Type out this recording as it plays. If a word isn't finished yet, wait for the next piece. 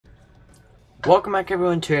Welcome back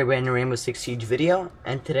everyone to a brand new Rainbow Six Siege video,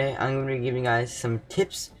 and today I'm going to be giving you guys some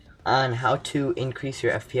tips on how to increase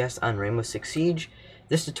your FPS on Rainbow Six Siege.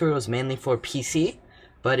 This tutorial is mainly for PC,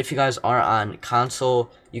 but if you guys are on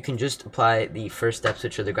console, you can just apply the first steps,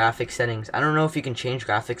 which are the graphics settings. I don't know if you can change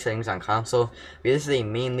graphics settings on console, but this is a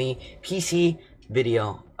mainly PC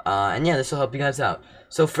video, and yeah, this will help you guys out.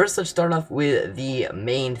 So first, let's start off with the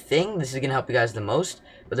main thing. This is going to help you guys the most,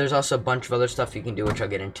 but there's also a bunch of other stuff you can do, which I'll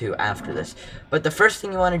get into after this. But the first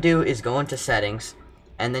thing you want to do is go into settings,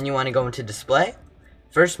 and then you want to go into display.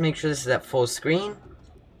 First, make sure this is at full screen.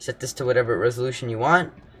 Set this to whatever resolution you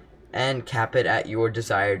want, and cap it at your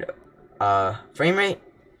desired frame rate.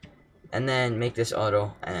 And then make this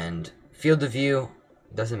auto, and field of view,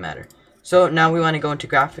 doesn't matter. So now we want to go into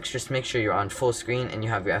graphics. Just make sure you're on full screen and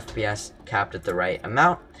you have your FPS capped at the right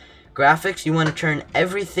amount. Graphics, you want to turn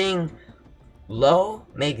everything low,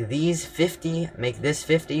 make these 50, make this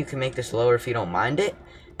 50. You can make this lower if you don't mind it.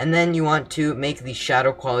 And then you want to make the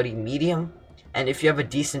shadow quality medium. And if you have a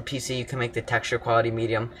decent PC, you can make the texture quality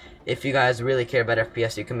medium. If you guys really care about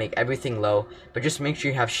FPS, you can make everything low, but just make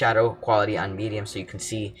sure you have shadow quality on medium so you can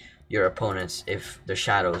see your opponents if the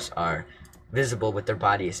shadows are visible but their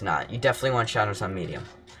body is not. You definitely want shadows on medium.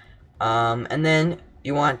 And then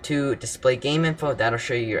you want to display game info. That'll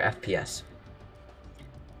show you your FPS.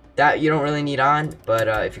 That you don't really need on, but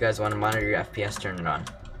if you guys want to monitor your FPS, turn it on.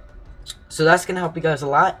 So that's going to help you guys a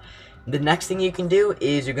lot. The next thing you can do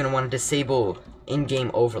is you're going to want to disable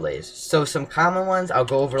in-game overlays. So some common ones, I'll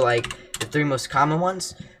go over like the 3 most common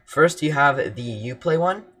ones. First, you have the Uplay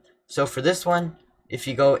one. So for this one, if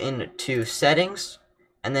you go into settings,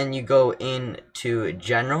 and then you go into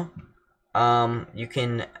general, you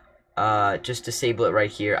can just disable it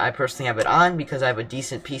right here. I personally have it on because I have a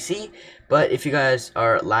decent PC, but if you guys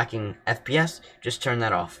are lacking FPS, just turn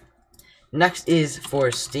that off. Next is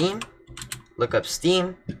for Steam. Look up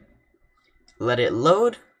Steam, let it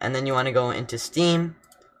load, and then you want to go into Steam,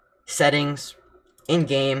 settings,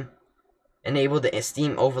 in-game, enable the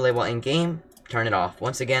Steam overlay while in-game, turn it off.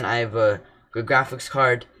 Once again, I have a good graphics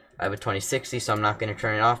card. I have a 2060, so I'm not going to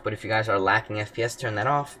turn it off, but if you guys are lacking FPS, turn that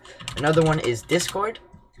off. Another one is Discord.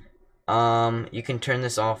 You can turn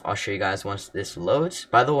this off. I'll show you guys once this loads.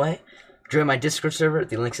 By the way, join my Discord server.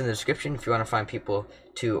 The link's in the description. If you want to find people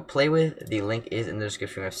to play with, the link is in the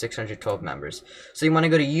description. We have 612 members. So you want to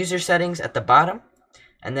go to user settings at the bottom,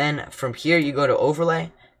 and then from here you go to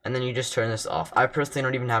overlay, and then you just turn this off. I personally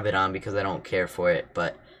don't even have it on because I don't care for it,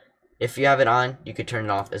 but if you have it on, you could turn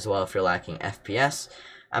it off as well if you're lacking FPS.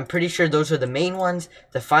 I'm pretty sure those are the main ones.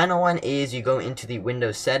 The final one is you go into the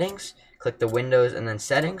Windows settings, click the Windows and then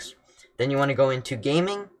settings. Then you want to go into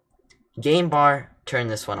gaming, game bar, turn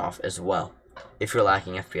this one off as well if you're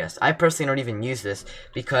lacking FPS. I personally don't even use this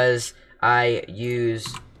because I use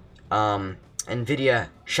NVIDIA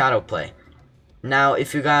Shadow Play. Now,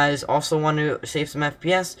 if you guys also want to save some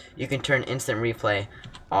FPS, you can turn instant replay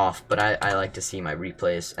off, but I like to see my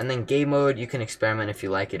replays. And then game mode, you can experiment if you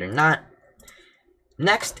like it or not.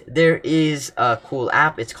 Next, there is a cool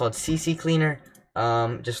app. It's called CCleaner.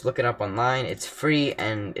 Just look it up online. It's free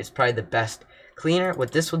and it's probably the best cleaner.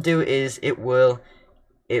 What this will do is if you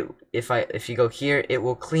go here, it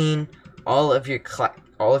will clean all of your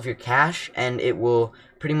cache, and it will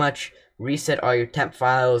pretty much reset all your temp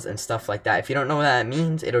files and stuff like that. If you don't know what that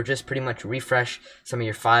means, it'll just pretty much refresh some of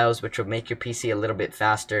your files, which will make your PC a little bit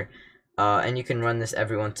faster. And you can run this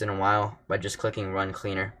every once in a while by just clicking Run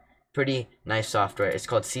Cleaner. Pretty nice software. It's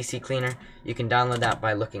called CCleaner. You can download that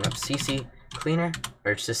by looking up CCleaner,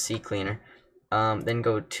 or it's just CCleaner. Then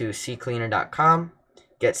go to CCleaner.com,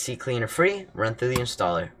 get CCleaner free, run through the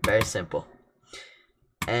installer. Very simple.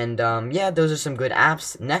 And yeah, those are some good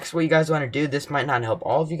apps. Next, what you guys want to do, this might not help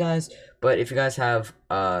all of you guys, but if you guys have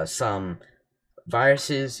some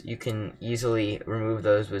viruses, you can easily remove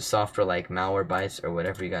those with software like Malwarebytes or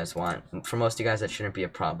whatever you guys want. For most of you guys, that shouldn't be a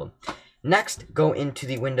problem. Next, go into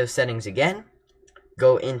the Windows settings again,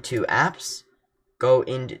 go into apps, go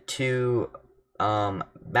into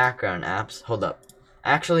background apps. Hold up.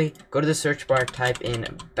 Actually, go to the search bar, type in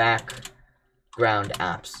background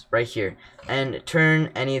apps right here, and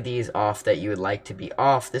turn any of these off that you would like to be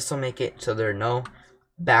off. This will make it so there are no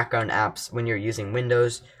background apps when you're using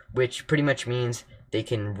Windows, which pretty much means they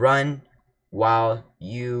can run while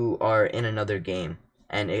you are in another game,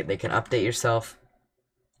 and they can update yourself.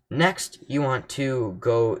 Next, you want to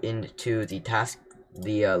go into the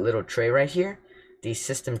little tray right here, the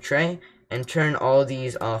system tray, and turn all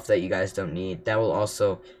these off that you guys don't need. That will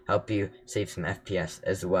also help you save some FPS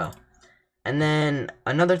as well. And then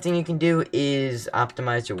another thing you can do is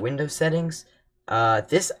optimize your Windows settings.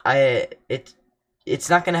 it's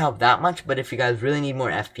not going to help that much, but if you guys really need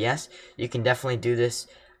more FPS, you can definitely do this.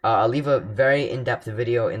 I'll leave a very in-depth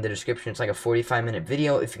video in the description. It's like a 45-minute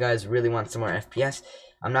video if you guys really want some more FPS.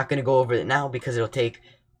 I'm not going to go over it now because it'll take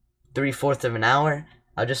 3/4 of an hour.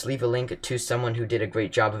 I'll just leave a link to someone who did a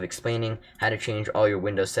great job of explaining how to change all your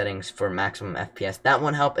Windows settings for maximum FPS. That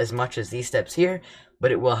won't help as much as these steps here,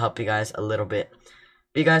 but it will help you guys a little bit.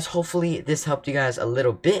 But you guys, hopefully this helped you guys a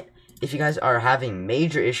little bit. If you guys are having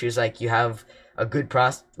major issues, like you have a good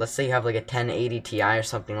let's say you have like a 1080 Ti or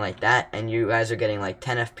something like that, and you guys are getting like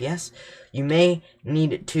 10 FPS, you may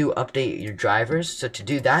need to update your drivers. So to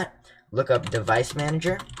do that, look up Device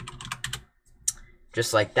Manager,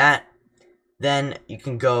 just like that. Then you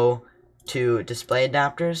can go to Display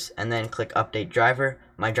Adapters and then click Update Driver.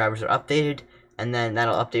 My drivers are updated, and then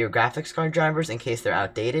that'll update your graphics card drivers in case they're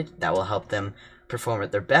outdated. That will help them perform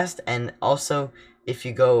at their best. And also, if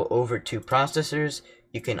you go over to processors,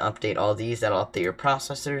 you can update all these. That'll update your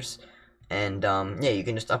processors. And yeah, you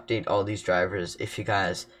can just update all these drivers if you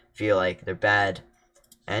guys feel like they're bad.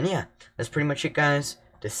 And yeah, that's pretty much it, guys.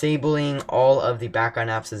 Disabling all of the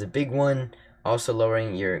background apps is a big one. Also,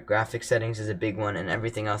 lowering your graphics settings is a big one, and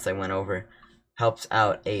everything else I went over helps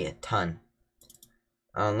out a ton.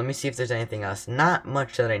 Let me see if there's anything else. Not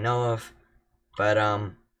much that I know of, but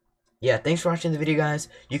yeah, thanks for watching the video, guys.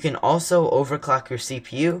 You can also overclock your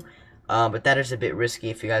CPU, but that is a bit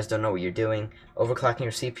risky if you guys don't know what you're doing. Overclocking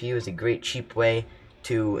your CPU is a great cheap way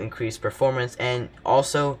to increase performance. And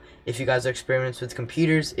also, if you guys are experienced with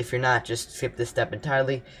computers, if you're not, just skip this step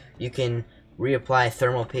entirely. You can reapply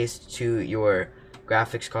thermal paste to your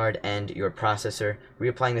graphics card and your processor.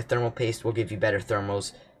 Reapplying the thermal paste will give you better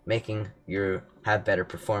thermals, making you have better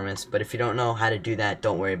performance. But if you don't know how to do that,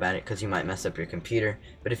 don't worry about it, because you might mess up your computer.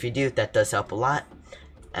 But if you do, that does help a lot.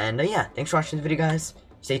 And yeah, thanks for watching the video, guys.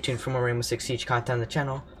 Stay tuned for more Rainbow Six Siege content on the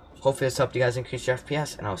channel. Hopefully this helped you guys increase your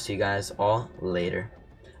FPS, and I'll see you guys all later.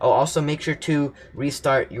 Oh, also make sure to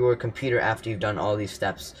restart your computer after you've done all these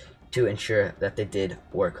steps to ensure that they did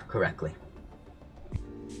work correctly.